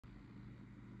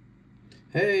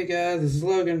Hey guys, this is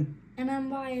Logan And I'm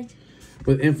Wyatt.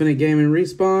 with Infinite Gaming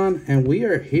Respawn, and we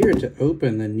are here to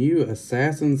open the new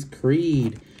Assassin's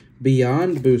Creed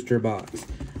Beyond booster box.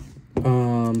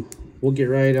 We'll get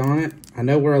right on it. I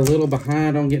know we're a little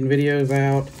behind on getting videos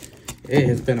out. It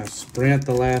has been a sprint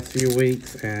the last few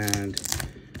weeks, and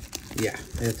yeah,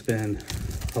 it's been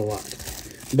a lot.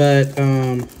 But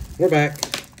we're back.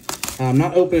 I'm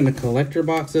not opening a collector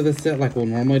box of this set like we'll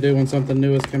normally do when something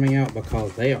new is coming out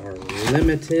because they are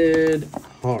limited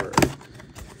hard.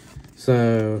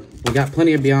 So we got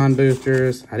plenty of Beyond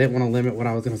boosters. I didn't want to limit what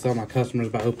I was going to sell my customers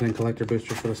by opening collector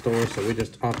boosters for the store, so we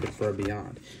just opted for a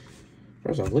Beyond.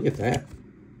 First off, look at that.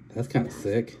 That's kind of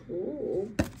sick.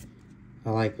 Ooh.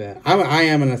 I like that. I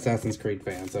am an Assassin's Creed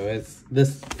fan, so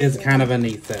this is kind of a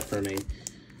neat set for me.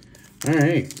 All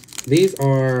right. These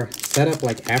are set up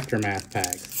like Aftermath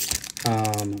packs.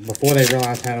 Before they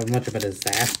realized how much of a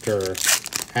disaster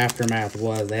Aftermath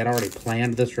was, they had already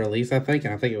planned this release, I think,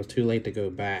 and I think it was too late to go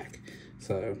back.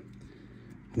 So,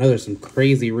 I know there's some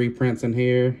crazy reprints in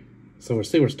here. So,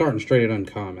 we're starting straight at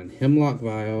uncommon. Hemlock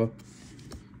Vial,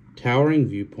 Towering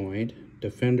Viewpoint,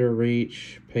 Defender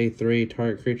Reach, pay 3,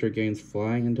 target creature gains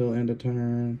flying until end of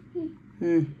turn.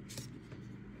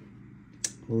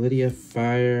 Lydia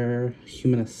Fire,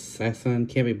 Human Assassin,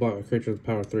 can't be blocked with creatures with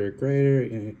power 3 or greater.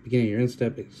 In the beginning of your end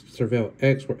step, surveil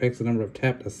X, where X is the number of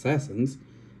tapped assassins.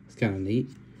 It's kind of neat.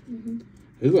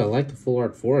 Ooh, I like the full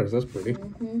art forest. That's pretty.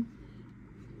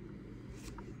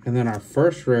 And then our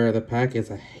first rare of the pack is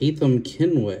a Hatham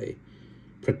Kinway.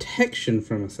 Protection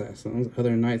from assassins.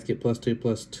 Other knights get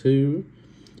 +2/+2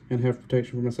 and have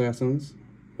protection from assassins.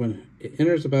 When it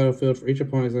enters the battlefield, for each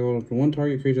opponent, exile one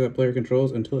target creature that player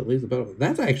controls until it leaves the battlefield.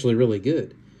 That's actually really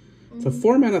good. It's a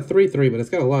 4-mana 3/3, but it's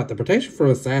got a lot. The protection for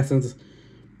assassins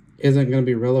isn't going to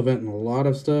be relevant in a lot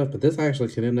of stuff, but this actually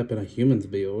could end up in a humans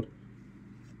build.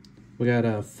 We got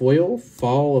a foil,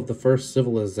 Fall of the First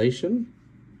Civilization.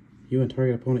 You and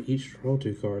target opponent each draw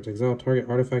 2 cards. Exile target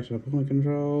artifact an opponent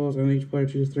controls, and each player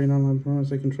chooses 3 non-land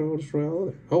opponents they control, destroy all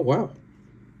other. Oh, wow.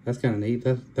 That's kind of neat.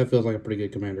 That feels like a pretty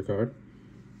good commander card.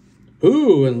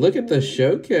 Ooh, and look at the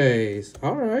showcase.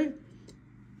 All right.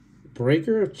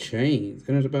 Breaker of Chains.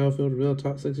 Enters the battlefield, reveal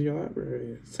top 6 of your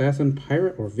library. Assassin,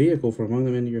 pirate, or vehicle from among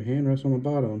them into your hand rests on the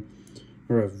bottom.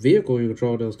 Or a vehicle you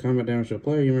control deals combat damage to a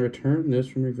player. You may return this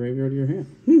from your graveyard to your hand.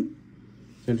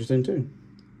 It's interesting, too.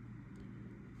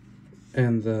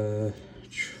 And the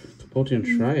Vultian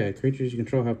Triad. Creatures you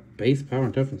control have base power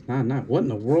and toughness 9/9. What in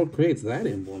the world creates that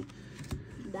emblem?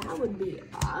 That would be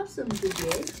awesome to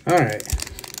get. Alright.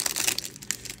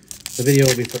 The video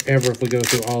will be forever if we go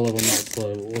through all of them that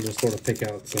slow. We'll just sort of pick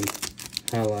out some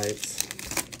highlights.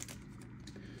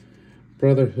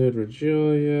 Brotherhood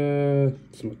Regalia.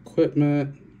 Some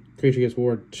equipment. Creature gets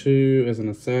ward 2 as an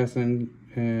assassin.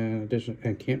 And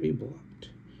can't be blocked.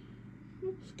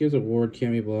 Gives it ward,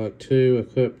 can't be blocked. 2,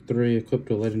 equip 3, equip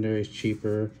to a legendary is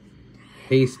cheaper.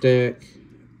 Haystack.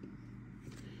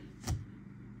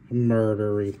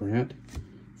 Murder reprint.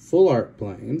 Full art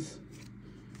planes.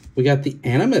 We got the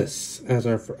Animus as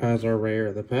our rare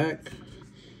of the pack.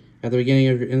 At the beginning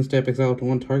of your end step, exile to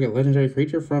one target legendary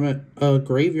creature from it, a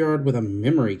graveyard with a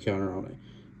memory counter on it.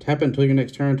 Tap it until your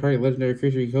next turn. Target legendary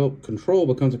creature you control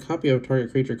becomes a copy of a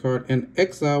target creature card and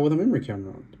exile with a memory counter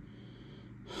on it.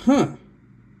 Huh.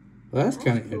 Well, that's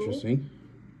kind of cool. interesting.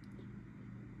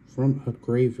 From a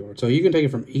graveyard. So you can take it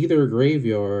from either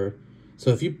graveyard.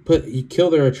 So if you kill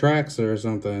their Atraxa or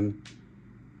something,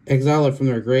 exile it from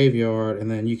their graveyard, and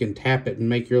then you can tap it and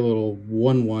make your little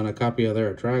 1/1 a copy of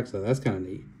their Atraxa. That's kind of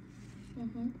neat.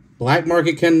 Black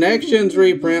Market Connections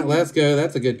reprint. Let's go.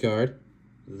 That's a good card.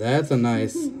 That's a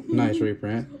nice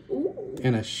reprint. Ooh.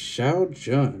 And a Shao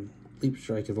Jun. Leap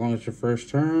Strike. As long as your first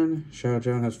turn, Shao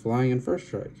Jun has flying and first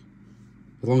strike.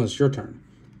 As long as it's your turn.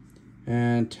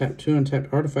 And tap 2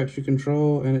 untapped artifacts you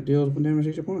control, and it deals 1 damage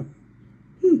to each opponent.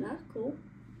 That's cool.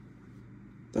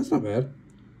 That's not bad.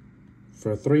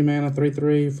 For a 3-mana,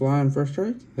 3/3, flying first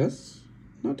strike, that's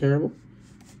not terrible.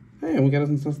 Hey, and we got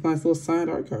a nice little signed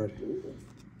art card.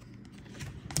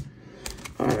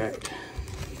 Alright.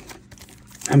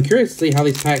 I'm curious to see how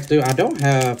these packs do. I don't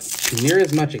have near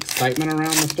as much excitement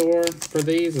around the store for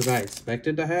these as I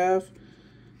expected to have.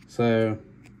 So,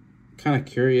 kind of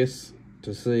curious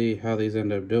to see how these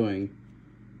end up doing.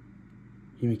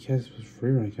 You may cast with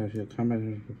free running cast your combat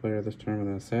player this turn with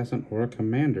an assassin or a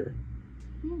commander.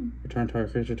 Return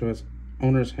target creature to its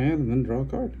owner's hand and then draw a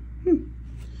card.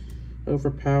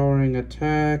 Overpowering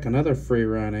attack, another free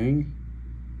running.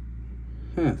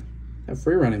 That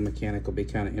free running mechanic will be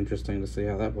kind of interesting to see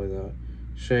how that plays out.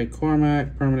 Shay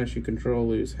Cormac, permanents you control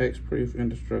lose hexproof,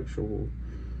 indestructible,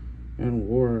 And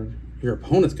ward your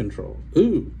opponent's control.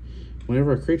 Ooh.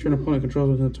 Whenever a creature an opponent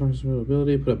controls within the target's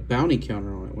ability, put a bounty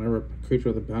counter on it. Whenever a creature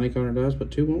with a bounty counter dies,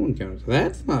 put 2 1/1 counters.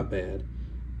 That's not bad.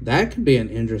 That could be an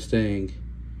interesting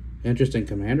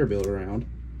commander build around.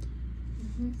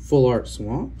 Full Art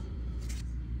Swamp.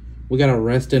 We got a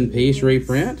Rest in Peace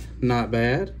reprint. Not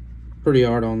bad. Pretty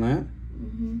art on that.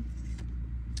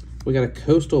 We got a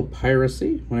Coastal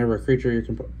Piracy. Whenever a creature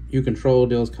you control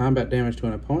deals combat damage to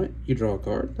an opponent, you draw a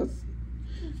card. That's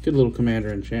a good little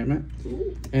commander enchantment.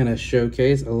 And a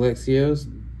Showcase Alexios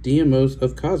Deimos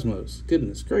of Cosmos.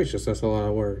 Goodness gracious, that's a lot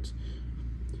of words.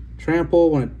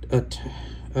 Trample. When it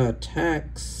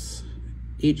attacks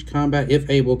each combat, if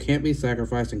able, can't be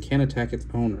sacrificed and can attack its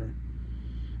owner.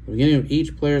 At the beginning of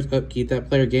each player's upkeep, that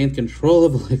player gains control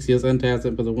of Alexios, untaps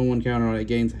it, puts a 1/1 counter on it,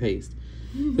 gains haste.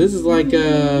 This is like,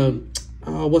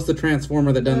 what's the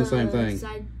Transformer that done the same thing?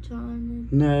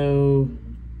 Cytonic. No.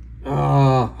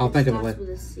 I'll think of it later. With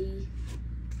a C.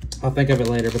 I'll think of it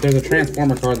later, but there's a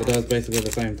Transformer card that does basically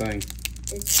the same thing.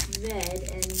 It's red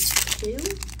and 2?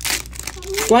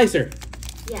 Slicer!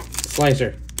 Yeah.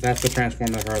 Slicer. That's the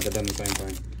Transformer card that does the same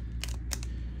thing.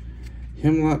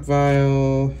 Hemlock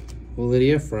Vial,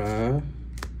 Lydia Fry,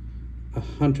 a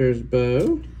Hunter's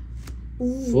Bow,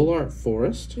 Full Art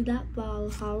Forest, Did that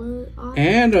Valhalla art?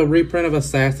 and a reprint of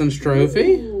Assassin's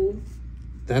Trophy. Ooh.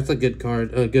 That's a good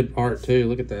card, good art too.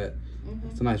 Look at that.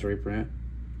 It's a nice reprint.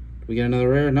 Do we get another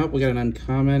rare? Nope, we got an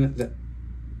uncommon. The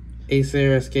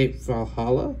Acer Escape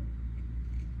Valhalla.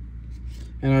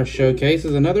 And our showcase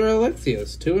is another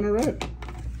Alexios, 2 in a row.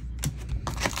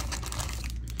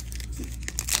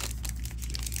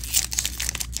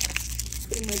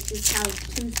 Pretty much just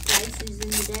have 2 slices in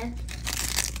the deck.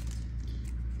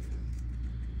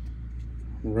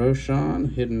 Roshan,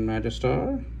 Hidden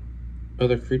Magistar.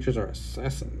 Other creatures are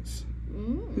assassins.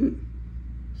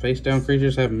 Face down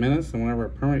creatures have menace, and whenever a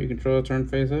permanent you control a turn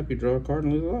face up, you draw a card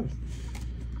and lose a life.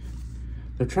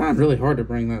 They're trying really hard to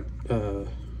bring that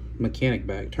mechanic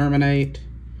back. Terminate,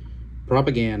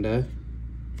 Propaganda,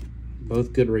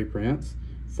 both good reprints.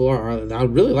 Full Art. I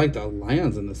really like the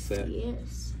lands in this set.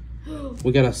 Yes.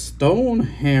 We got a Stone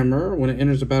Hammer. When it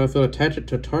enters the battlefield, attach it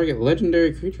to a target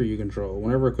legendary creature you control.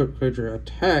 Whenever a equipped creature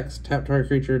attacks, tap target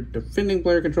creature defending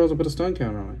player controls and put a stun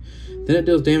counter on it. Then it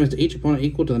deals damage to each opponent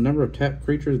equal to the number of tapped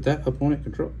creatures that opponent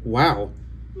controls. Wow.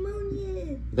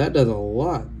 That does a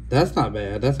lot. That's not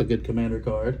bad. That's a good commander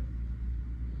card.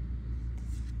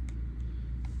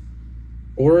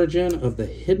 Origin of the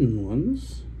Hidden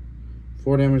Ones.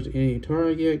 4 damage to any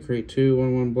target. Create 2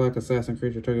 1/1 black assassin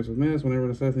creature targets with menace. Whenever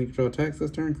an assassin you control attacks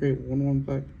this turn, create 1/1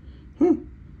 black.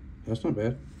 That's not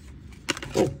bad.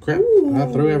 Oh crap! Ooh.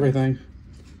 I threw everything.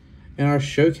 And our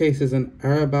showcase is an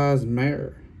Arabaz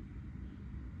Mare.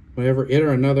 Whenever it or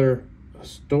another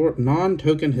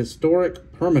non-token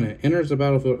historic permanent enters the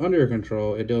battlefield under your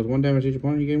control, it deals 1 damage to each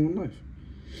opponent. You gain 1 life.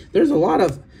 There's a lot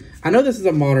of. I know this is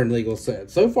a modern legal set.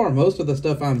 So far, most of the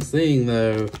stuff I'm seeing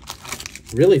though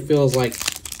really feels like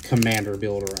commander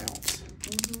build arounds.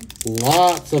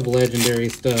 Lots of legendary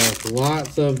stuff,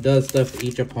 lots of does stuff to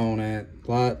each opponent,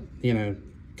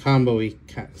 combo-y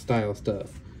style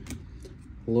stuff.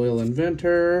 Loyal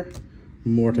Inventor,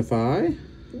 Mortify,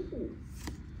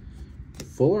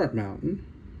 Full Art Mountain.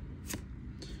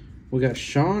 We got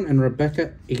Sean and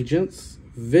Rebecca Agents,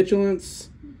 Vigilance.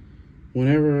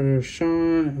 Whenever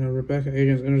Sean and Rebecca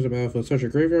Agents enters the battlefield, search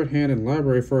your graveyard, hand, and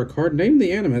library for a card, name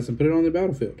the Animus, and put it on the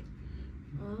battlefield.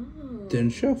 Then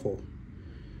shuffle.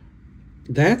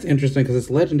 That's interesting because it's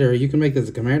legendary. You can make this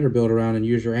a commander build around and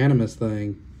use your Animus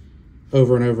thing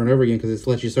over and over and over again because it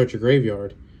lets you search your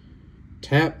graveyard.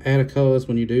 Tap, add a colorless.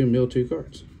 When you do, mill 2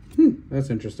 cards. That's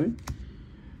interesting.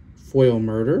 Foil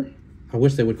Murder. I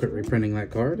wish they would quit reprinting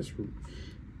that card. It's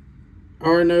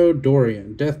Arno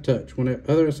Dorian, Death Touch. When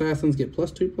other assassins get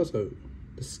 +2/+0.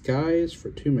 Disguise for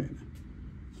 2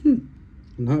 mana.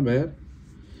 Not bad.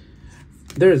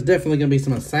 There's definitely going to be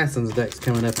some Assassins decks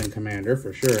coming up in Commander,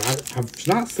 for sure. I've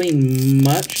not seen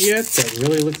much yet that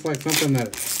really looks like something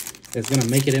that is going to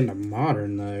make it into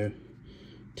Modern, though.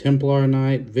 Templar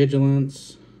Knight,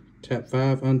 Vigilance, tap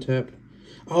 5, untapped.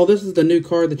 Oh, this is the new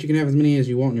card that you can have as many as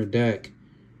you want in your deck.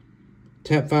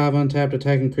 Tap 5 untapped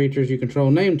attacking creatures you control.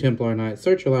 Name Templar Knight.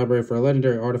 Search your library for a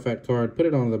legendary artifact card. Put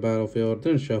it onto the battlefield.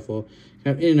 Then shuffle. You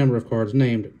can have any number of cards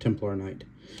named Templar Knight.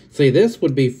 See, this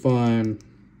would be fun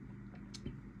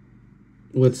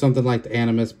with something like the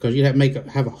Animus because you'd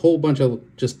have a whole bunch of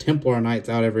just Templar Knights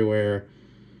out everywhere.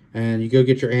 And you go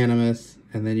get your Animus,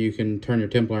 and then you can turn your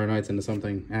Templar Knights into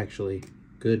something actually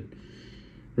good.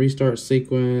 Restart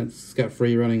sequence. It's got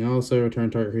free running also.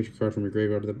 Return target creature card from your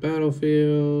graveyard to the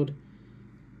battlefield.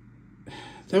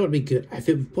 That would be good. If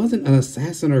it wasn't an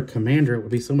assassin or commander, it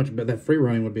would be so much better. That free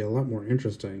running would be a lot more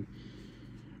interesting.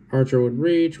 Archer would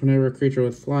reach. Whenever a creature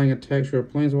with flying attacks your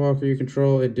planeswalker you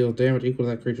control, it deals damage equal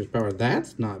to that creature's power.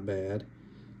 That's not bad.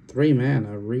 3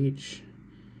 mana, reach.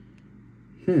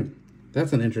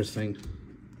 That's an interesting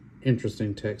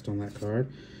text on that card.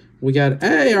 We got,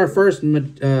 our first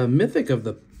mythic of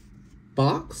the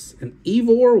box, an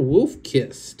Ivor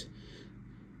Wolf-Kissed.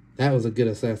 That was a good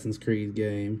Assassin's Creed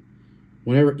game.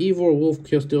 Whenever Ivor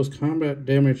Wolf-Kissed deals combat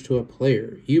damage to a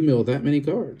player, you mill that many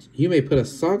cards. You may put a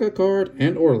saga card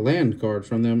and or land card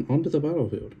from them onto the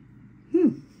battlefield.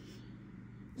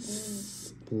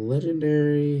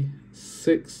 Legendary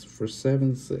 6 for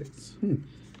 7/6.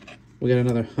 We got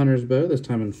another Hunter's Bow, this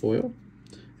time in foil.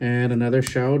 And another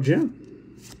Shao Gem.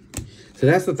 So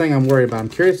that's the thing I'm worried about. I'm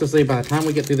curious to see by the time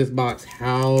we get through this box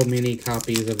how many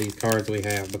copies of these cards we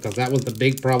have. Because that was the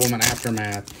big problem in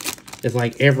Aftermath. It's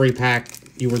like every pack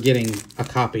you were getting a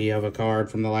copy of a card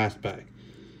from the last pack.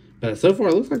 But so far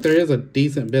it looks like there is a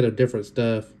decent bit of different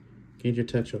stuff. Gain your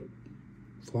touch of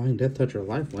Flying Death Touch or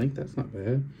Lifelink. That's not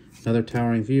bad. Another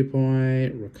Towering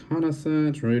Viewpoint.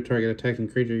 Reconnaissance. Remove target attacking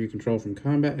creature you control from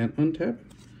combat and untap it.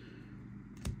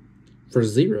 For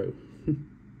 0.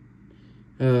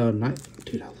 Nice.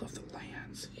 Dude, I love the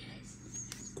lands.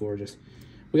 Yes. Gorgeous.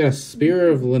 We got a Spear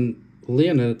of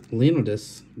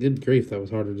Leonidas. Good grief, that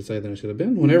was harder to say than it should have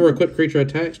been. Whenever a equipped creature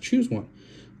attacks, choose one.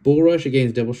 Bull Rush, it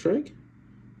gains Double Strike.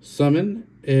 Summon,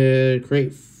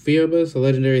 create Phoebus, a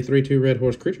legendary 3/2 red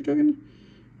horse creature token.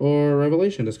 Or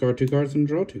Revelation, discard 2 cards and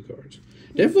draw 2 cards.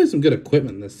 Definitely some good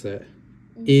equipment in this set.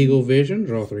 Eagle Vision,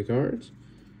 draw 3 cards.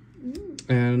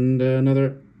 And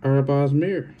another Arabaz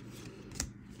Mirror.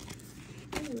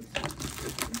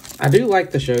 I do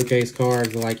like the showcase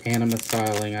cards, like Animus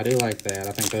styling. I do like that.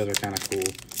 I think those are kind of cool.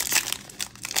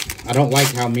 I don't like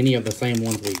how many of the same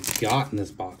ones we got in this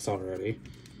box already.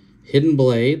 Hidden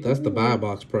Blade, that's the buy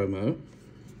box promo.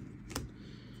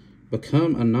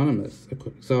 Become Anonymous.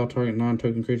 Exile target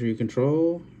non-token creature you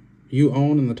control. You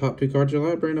own in the top 2 cards of your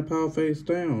library in a pile face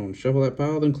down. Shuffle that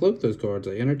pile, then cloak those cards.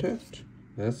 They enter tapped.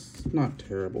 That's not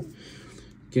terrible.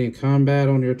 Gain combat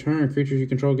on your turn. Creatures you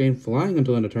control gain flying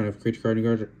until end of turn. If a creature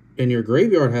card in your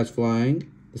graveyard has flying,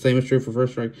 the same is true for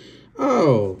first strike.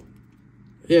 Oh,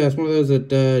 yeah, it's one of those that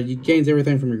gains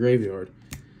everything from your graveyard.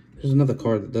 There's another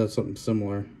card that does something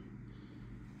similar.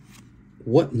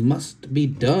 What Must Be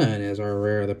Done is our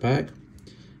rare of the pack.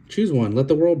 Choose one. Let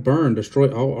the world burn. Destroy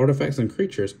all artifacts and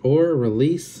creatures. Or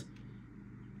release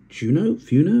Funo?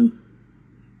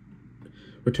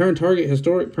 Return target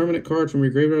historic permanent card from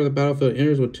your graveyard to the battlefield.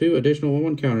 Enters with 2 additional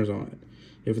 1/1 counters on it.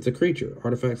 If it's a creature,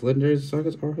 artifacts, legendaries, and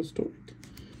sagas are historic.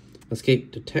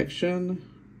 Escape Detection.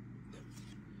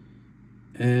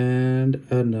 And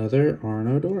another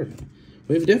Arno Dorian.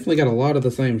 We've definitely got a lot of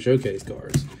the same showcase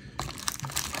cards.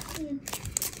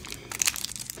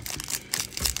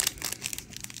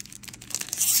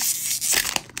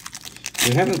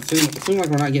 We haven't seen, it seems like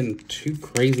we're not getting too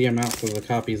crazy amounts of the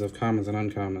copies of commons and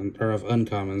uncommons, or of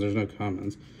uncommons, there's no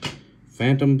commons.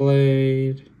 Phantom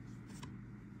Blade.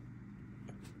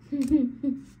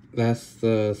 That's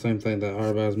the same thing that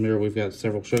Arabaz Mirror, we've got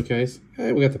several showcase.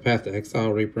 Hey, we got the Path to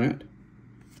Exile reprint.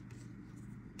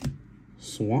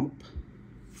 Swamp.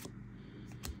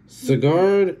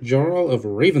 Sigurd Jarl of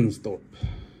Ravensthorpe.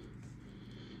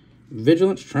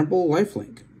 Vigilance Trample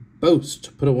Lifelink.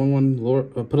 Boast. Put a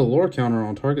lore counter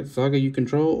on target saga you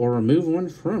control or remove one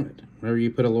from it. Whenever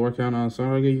you put a lore counter on a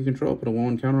saga you control, put a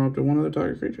 1/1 counter up to one other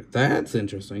target creature. That's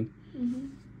interesting.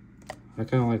 I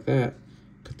kind of like that.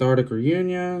 Cathartic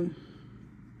Reunion.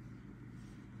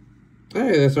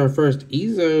 Hey, that's our first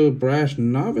Ezo Brash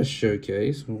Novice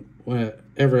showcase.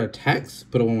 Whenever it attacks,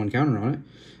 put a 1/1 counter on it.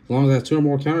 As long as it has 2 or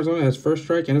more counters on it, it has first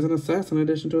strike and is an assassin in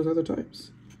addition to its other types.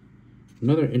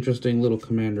 Another interesting little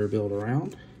commander build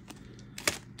around.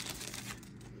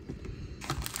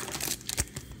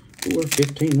 We're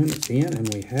 15 minutes in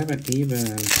and we haven't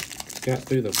even got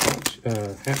through the box,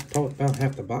 about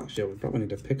half the box yet. We probably need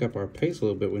to pick up our pace a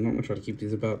little bit. We normally try to keep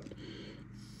these about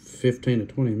 15 to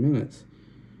 20 minutes.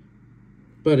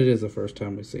 But it is the first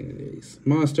time we've seen these.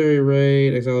 Monastery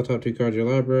Raid, exile the top 2 cards of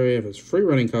your library. If its free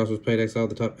running cost was paid, exile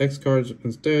the top X cards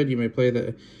instead. You may play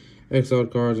the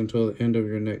exiled cards until the end of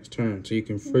your next turn. So you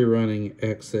can free running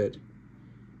exit.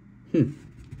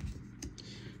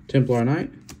 Templar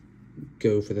Knight.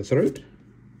 Go for the throat.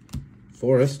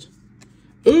 Forest.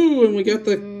 Ooh, and we got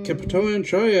the Capitoan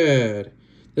Triad.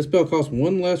 This spell costs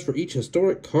 1 less for each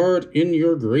historic card in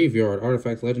your graveyard.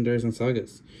 Artifacts, legendaries, and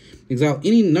sagas. Exile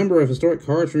any number of historic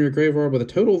cards from your graveyard with a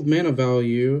total mana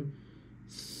value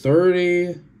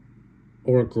 30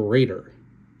 or greater.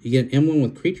 You get an emblem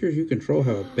with creatures you control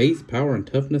have a base power and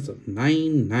toughness of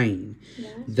 9/9. Nice.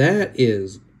 That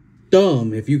is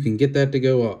dumb if you can get that to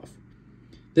go off.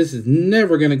 This is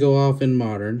never going to go off in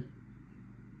Modern.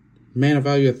 Mana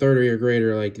value of 30 or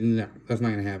greater, like, no, that's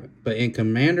not going to happen. But in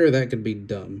Commander, that could be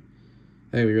dumb.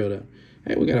 That could be real dumb.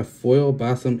 Hey, we got a foil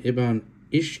Basam Ibn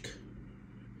Ishq.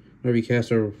 Whenever you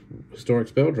cast a historic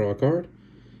spell, draw a card.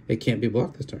 It can't be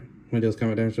blocked this turn. When it deals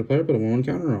combat damage to the player, put a 1/1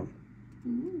 counter on.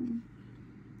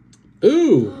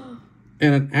 Ooh!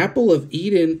 And an Apple of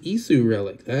Eden Isu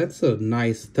relic. That's a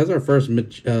nice... That's our first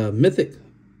mythic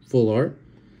full art.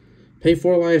 Pay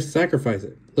 4 life, sacrifice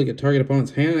it. Look at target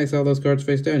opponent's hand and exile those cards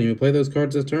face down. You may play those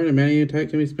cards this turn, and mana attack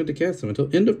can be spent to cast them. Until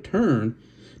end of turn,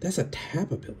 that's a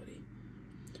tap ability.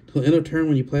 Until end of turn,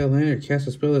 when you play a land or cast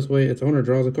a spell this way, its owner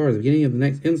draws a card. At the beginning of the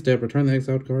next end step, return the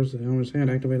exiled cards to the owner's hand.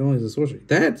 Activate only as a sorcery.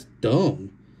 That's dumb.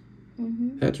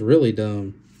 That's really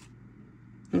dumb.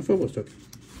 And a Phobos token.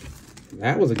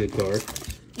 That was a good card.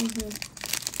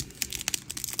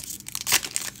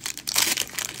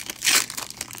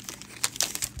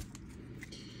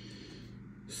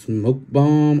 Smoke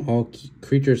Bomb. All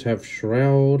creatures have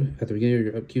Shroud. At the beginning of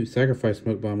your upkeep, sacrifice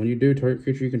Smoke Bomb. When you do, target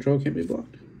creature you control can't be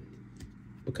blocked.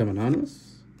 Become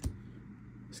Anonymous.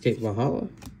 Escape Valhalla.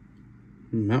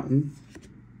 Mountain.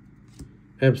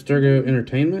 Abstergo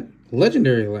Entertainment.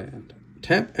 Legendary Land.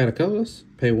 Tap, add a colorless.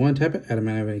 Pay 1, tap it, add a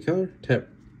mana of any color. Tap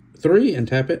 3 and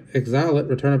tap it, exile it,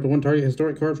 return up to 1 target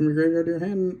historic card from your graveyard to your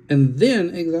hand, and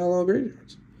then exile all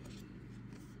graveyards.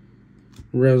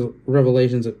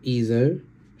 Revelations of Ezo.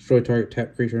 Destroy target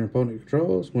tap creature and opponent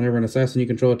controls. Whenever an assassin you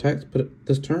control attacks,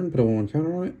 this turn, put a 1/1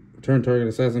 counter on it. Return target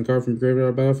assassin card from your graveyard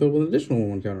or battlefield with an additional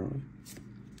 1/1 counter on it.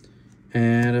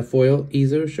 And a foil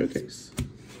Ezo Showcase.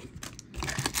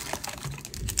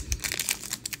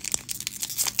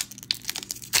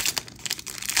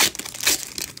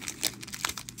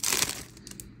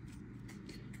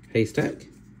 Haystack,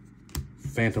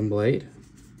 Phantom Blade,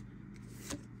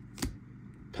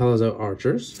 Palazzo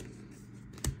Archers.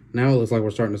 Now it looks like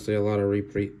we're starting to see a lot of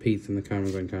repeats in the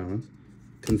commons and commons.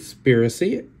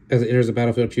 Conspiracy. As it enters the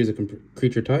battlefield, choose a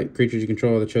creature type. Creatures you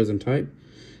control are the chosen type.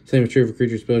 Same is true for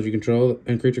creature spells you control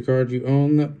and creature cards you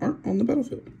own that aren't on the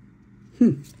battlefield.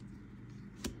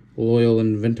 Loyal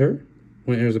Inventor.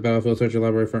 When it enters the battlefield, search your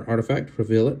library for an artifact,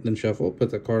 reveal it, then shuffle.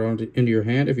 Put that card into your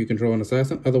hand if you control an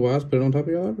assassin. Otherwise, put it on top of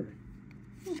your library.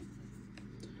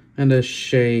 And a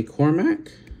Shay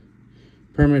Cormac.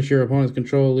 Permanents your opponent's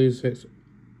control, lose 6.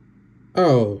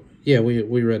 Oh, yeah, we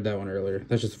read that one earlier.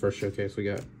 That's just the first showcase we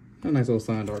got. A nice little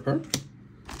signed art card.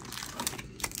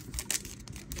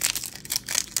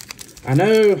 I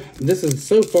know this is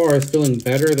so far is feeling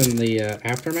better than the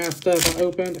Aftermath stuff I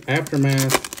opened.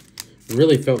 Aftermath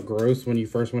really felt gross when you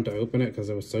first went to open it because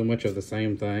it was so much of the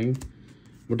same thing.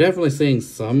 We're definitely seeing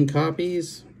some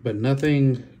copies, but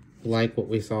nothing like what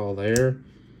we saw there.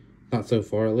 Not so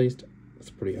far, at least. That's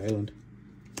a pretty island.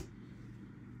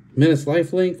 Menace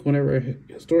Lifelink. Whenever a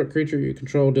historic creature you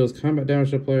control deals combat damage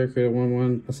to a player, create a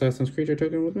 1/1 Assassin's creature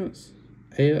token with Menace.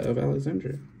 Aya of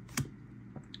Alexandria.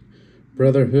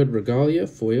 Brotherhood Regalia.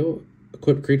 Foil.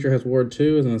 Equipped creature has Ward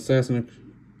 2 as an assassin.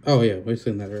 Oh, yeah, we've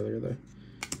seen that earlier, though.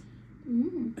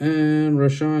 And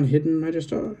Roshan Hidden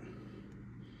Magistar.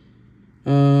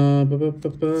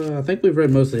 I think we've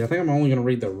read most of the... I think I'm only going to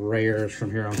read the rares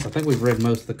from here on. So I think we've read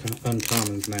most of the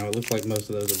uncommons now. It looks like most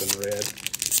of those have been read.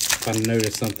 If I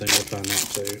notice something, we'll try not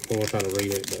to. Or we'll try to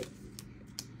read it, but...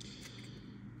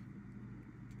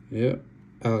 Yep.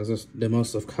 Alexis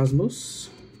Demos of Cosmos.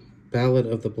 Ballad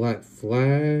of the Black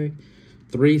Flag.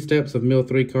 3 steps of mill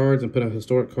 3 cards and put a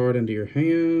historic card into your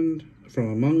hand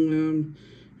from among them.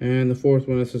 And the 4th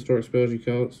one is historic spells you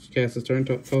cast this turn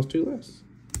cost 2 less.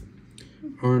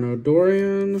 Arno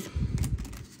Dorian.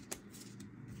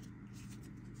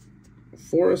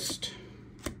 Forest.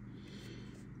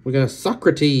 We got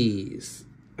Socrates.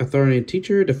 Authority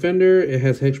Teacher, Defender. It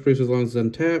has hexproof as long as it's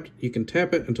untapped. You can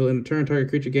tap it until end of turn. Target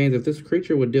creature gains. If this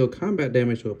creature would deal combat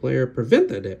damage to a player, prevent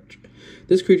that damage.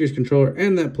 This creature's controller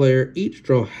and that player each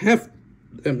draw half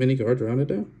that many cards rounded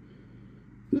down.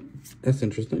 That's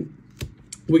interesting.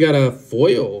 We got a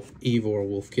foil Ivor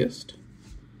Wolfkist.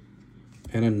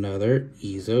 And another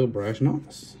Ezo Brash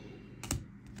Novice.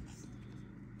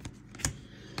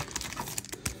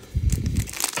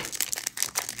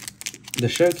 The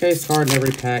showcase card in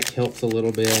every pack helps a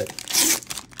little bit,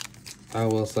 I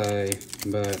will say,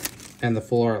 and the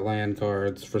full art land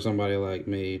cards for somebody like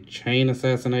me. Chain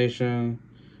Assassination,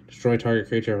 destroy target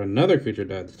creature of another creature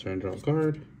died this turn, draw a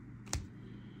card.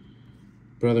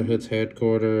 Brotherhood's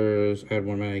headquarters, add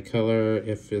 1 mana color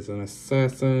if it's an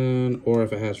assassin, or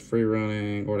if it has free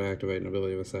running, or to activate an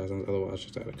ability of assassins. Otherwise,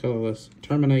 just add a colorless.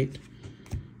 Terminate.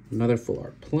 Another full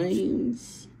art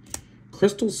plains.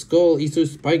 Crystal Skull Isu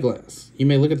Spyglass. You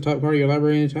may look at the top card of your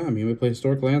library anytime. You may play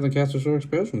historic lands and cast historic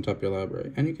spells from the top of your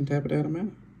library. And you can tap it out of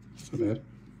mana. That's not bad.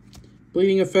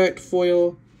 Bleeding Effect,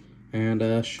 foil,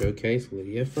 and showcase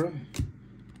Lydia Fry.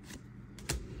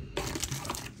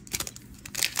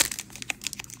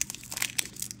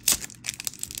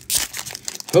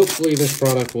 Hopefully this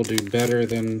product will do better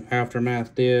than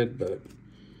Aftermath did, but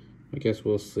I guess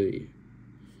we'll see.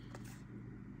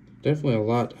 Definitely a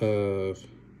lot of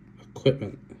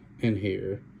equipment in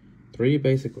here.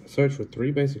 Search for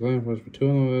 3 basic land forms for 2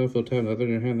 on the battlefield tab, other than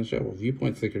your hand and shovel.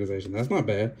 Viewpoint synchronization. That's not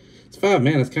bad. It's 5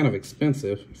 mana. It's kind of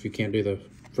expensive if you can't do the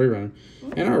free run.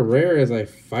 And our rare is a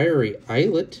Fiery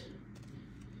Islet.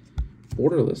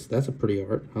 Borderless. That's a pretty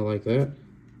art. I like that.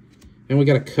 And we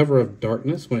got a Cover of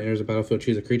Darkness. When it enters the battlefield,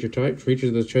 choose a creature type. Creatures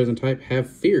of the chosen type have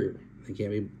fear.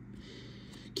 They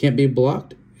can't be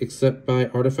blocked except by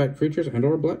artifact creatures and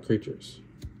or black creatures.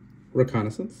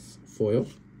 Reconnaissance, foil,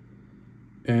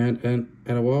 and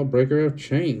a Wild Breaker of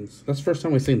Chains. That's the first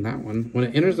time we've seen that one. When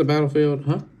it enters the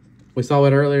battlefield, we saw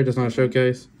it earlier, just on a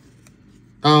showcase.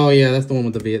 Oh yeah, that's the one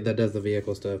with the that does the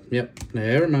vehicle stuff. Yep,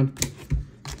 never mind.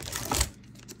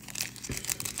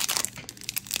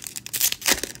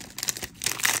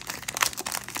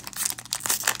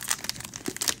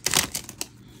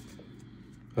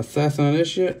 Assassin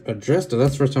Initiate, Adresta.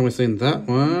 That's the first time we've seen that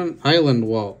one. Island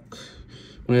Walk.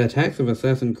 When it attacks, if an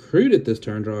assassin crewed it this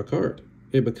turn, draw a card.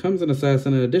 It becomes an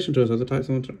assassin in addition to its other types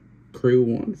on the turn. Crew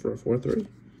 1 for a 4/3.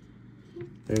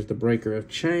 There's the Breaker of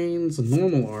Chains.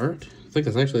 Normal art. I think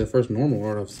that's actually the first normal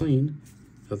art I've seen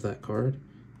of that card.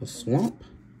 A Swamp.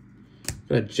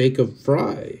 Got a Jacob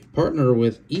Fry. Partner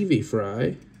with Evie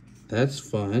Fry. That's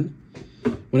fun.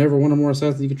 Whenever one or more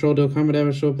assassins you control deal combat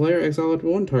damage to a player, exile up to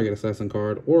 1 target assassin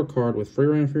card or card with free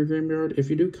reign for your graveyard. If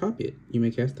you do, copy it. You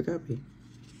may cast the copy.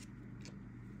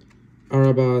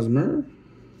 Arabaz Mir,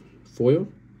 foil,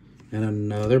 and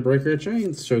another Breaker of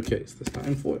Chains showcase, this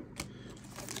time foil.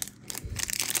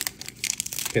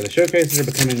 Okay, the showcases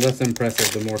are becoming less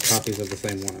impressive the more copies of the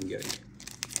same one I'm getting.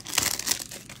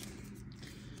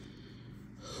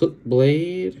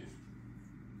 Hookblade,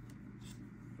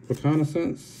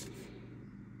 Reconnaissance,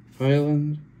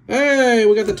 Island. Hey,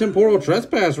 we got the Temporal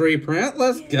Trespass reprint.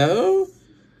 Let's go.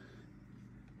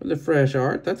 With the fresh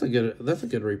art, that's a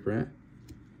good reprint.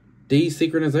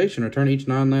 Desynchronization. Return each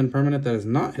non-land permanent that is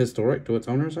not historic to its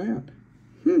owner's hand.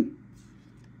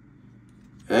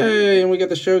 Hey, and we got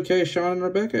the Showcase Sean and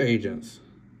Rebecca agents.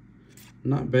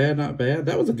 Not bad, not bad.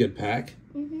 That was a good pack.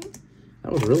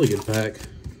 That was a really good pack.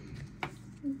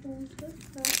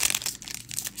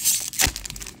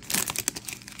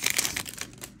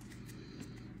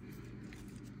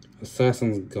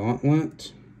 Assassin's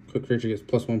Gauntlet. Quick creature gets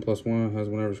 +1/+1. Has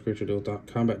whenever this creature deals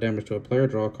combat damage to a player,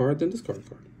 draw a card, then discard a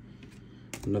card.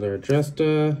 Another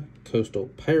Adresta. Coastal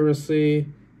Piracy.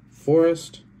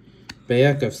 Forest.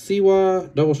 Bayek of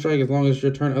Siwa. Double strike as long as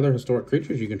your turn. Other historic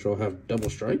creatures you control have double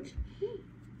strike.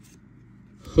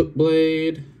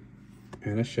 Hookblade.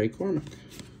 And a Shay Cormac.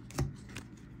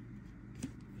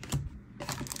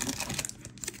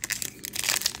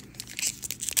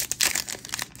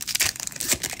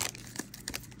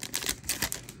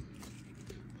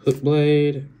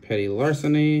 Hookblade, Petty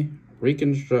Larceny,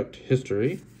 Reconstruct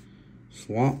History,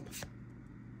 Swamp,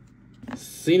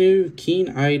 Sinu,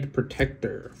 Keen-Eyed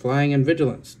Protector, Flying and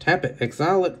Vigilance. Tap it,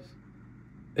 exile it.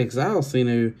 Exile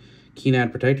Sinu, Keen-Eyed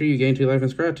Protector. You gain 2 life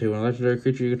and scry 2. When a legendary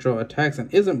creature you control attacks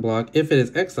and isn't blocked, if it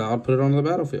is exiled, put it onto the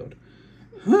battlefield.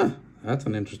 That's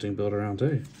an interesting build around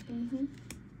too.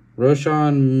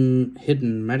 Roshan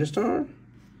Hidden Magistar,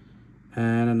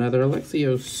 and another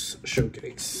Alexios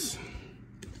Showcase.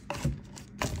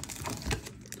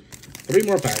 3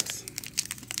 more packs.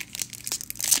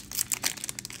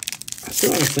 I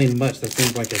still haven't seen much that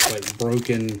seems like it's like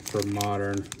broken for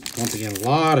Modern. Once again, a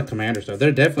lot of Commander stuff.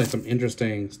 There's definitely some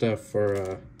interesting stuff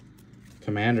for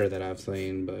Commander that I've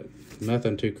seen, but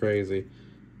nothing too crazy.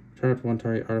 Turn up to 1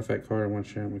 target artifact card and 1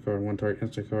 enchantment card, 1 target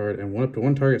instant card, and 1 up to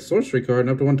 1 target sorcery card, and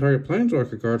up to 1 target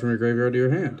planeswalker card from your graveyard to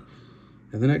your hand.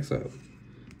 And then exile.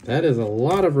 That is a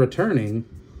lot of returning.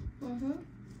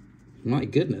 My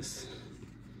goodness.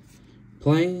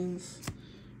 Planes.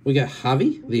 We got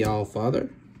Javi, the Allfather.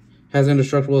 Has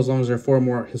indestructible as long as there are 4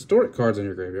 more historic cards in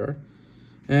your graveyard.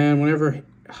 And whenever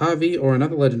Javi or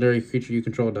another legendary creature you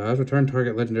control dies, return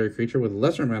target legendary creature with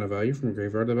lesser amount of value from your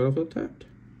graveyard to the battlefield tapped.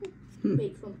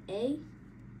 Wait, from A?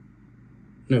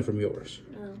 No, from yours.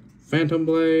 Oh. Phantom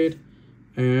Blade,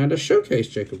 And a showcase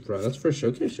Jacob Fry. That's the first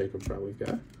showcase Jacob Fry we've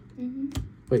got.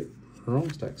 Wait, wrong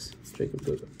stacks. Jacob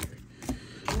goes up there.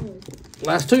 Oh.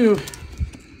 Last two.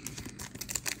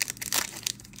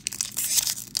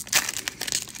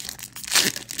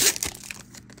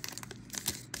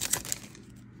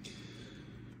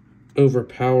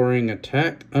 Overpowering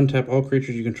attack. Untap all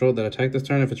creatures you control that attack this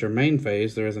turn. If it's your main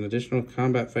phase, there is an additional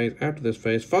combat phase after this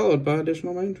phase, followed by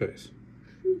additional main phase.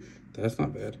 That's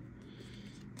not bad.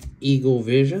 Eagle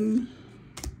Vision.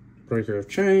 Breaker of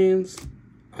Chains.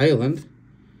 Island.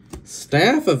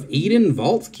 Staff of Eden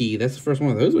Vault's Key. That's the first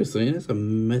one of those we've seen. It's a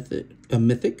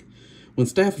mythic. When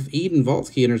Staff of Eden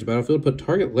Vault's Key enters the battlefield, put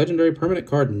target legendary permanent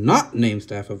card not named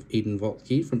Staff of Eden Vault's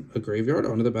Key from a graveyard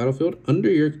onto the battlefield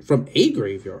from a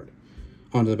graveyard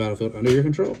onto the battlefield under your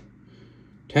control.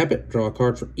 Tap it, draw a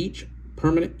card for each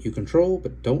permanent you control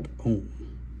but don't own.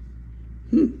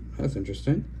 That's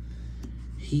interesting.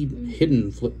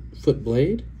 Hidden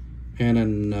Footblade. And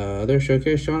another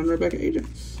Showcase Sean and Rebecca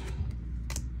Agents.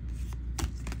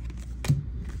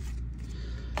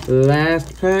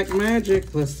 Last pack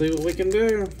magic. Let's see what we can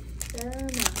do.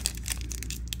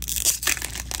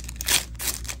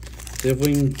 See if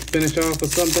we can finish off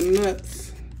with something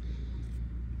nuts.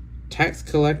 Tax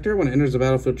Collector. When it enters the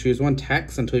battlefield, choose one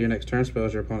tax until your next turn.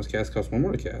 Spells your opponent's cast cost 1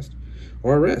 more to cast.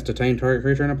 Or Arrest. Detain target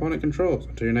creature an opponent controls.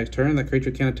 Until your next turn, that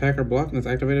creature can't attack or block, and its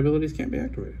activated abilities can't be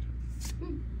activated.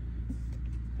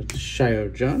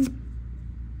 Shio-Jun.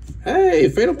 Hey,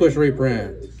 Fatal Push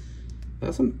reprint.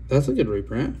 That's a good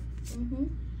reprint.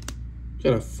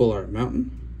 Got a Full Art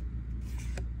Mountain.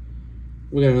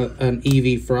 We got an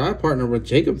EV Fry, partner with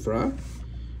Jacob Fry.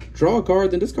 Draw a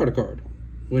card, then discard a card.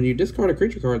 When you discard a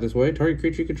creature card this way, target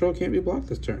creature you control can't be blocked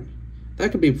this turn.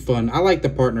 That could be fun. I like the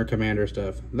partner commander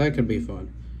stuff. That could be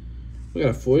fun. We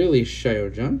got a foily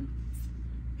Shio-Jun.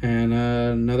 And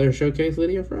another Showcase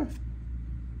Lydia Fry.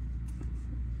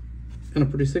 And a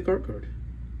pretty sick art card.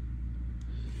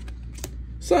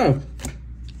 So,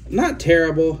 not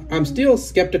terrible. I'm still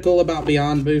skeptical about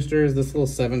Beyond Boosters, this little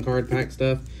 7-card pack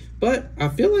stuff. But I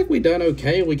feel like we done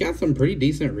okay. We got some pretty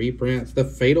decent reprints. The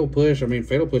Fatal Push, I mean,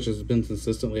 Fatal Push has been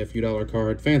consistently a few dollar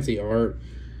card. Fancy art.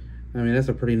 I mean, that's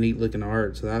a pretty neat looking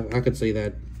art. So I could see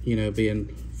that, you know, being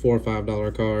 $4 or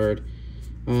 $5 card.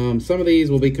 Some of these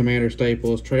will be Commander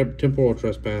staples. Temporal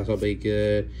Trespass will be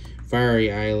good.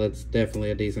 Fiery Islets,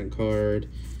 definitely a decent card.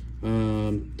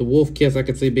 The Wolf Kiss I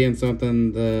could see being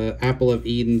something. The Apple of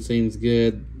Eden seems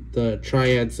good. The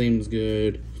Triad seems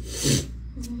good.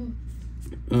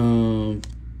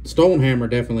 Stonehammer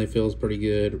definitely feels pretty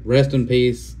good. Rest in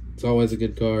Peace, it's always a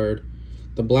good card.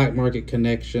 The Black Market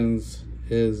Connections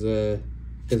is a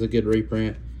good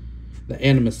reprint. The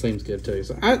Animus seems good too.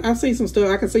 So I see some stuff.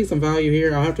 I can see some value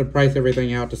here. I'll have to price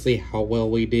everything out to see how well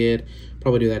we did.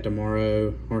 Probably do that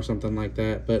tomorrow or something like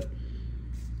that. But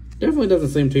definitely doesn't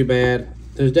seem too bad.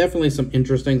 There's definitely some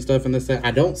interesting stuff in this set.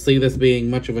 I don't see this being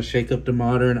much of a shake-up to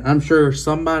Modern. I'm sure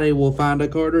somebody will find a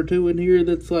card or two in here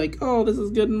that's like, oh, this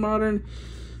is good in Modern.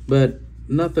 But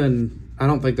nothing, I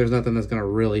don't think there's nothing that's going to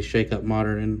really shake up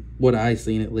Modern in what I've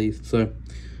seen at least. So,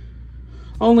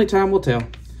 only time will tell.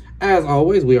 As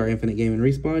always, we are Infinite Gaming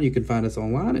Respawn. You can find us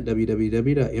online at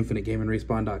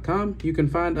www.infinitegamingrespawn.com. You can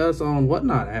find us on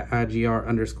Whatnot at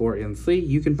IGR_NC.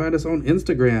 You can find us on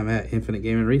Instagram at Infinite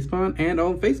Gaming Respawn and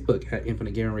on Facebook at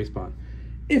Infinite Gaming Respawn.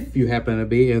 If you happen to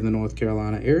be in the North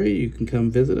Carolina area, you can come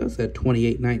visit us at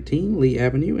 2819 Lee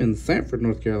Avenue in Sanford,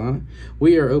 North Carolina.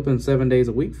 We are open 7 days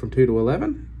a week from 2 to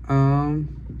 11. And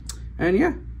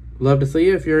yeah, love to see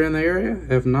you if you're in the area.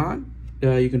 If not,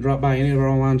 you can drop by any of our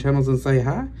online channels and say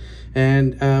hi.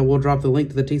 And we'll drop the link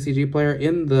to the TCG player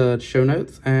in the show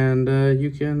notes. And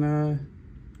you can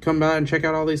come by and check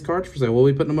out all these cards for sale. We'll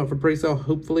be putting them up for pre-sale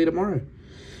hopefully tomorrow.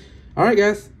 All right,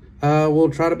 guys. We'll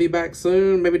try to be back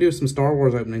soon. Maybe do some Star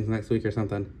Wars openings next week or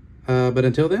something. But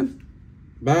until then,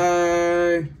 bye.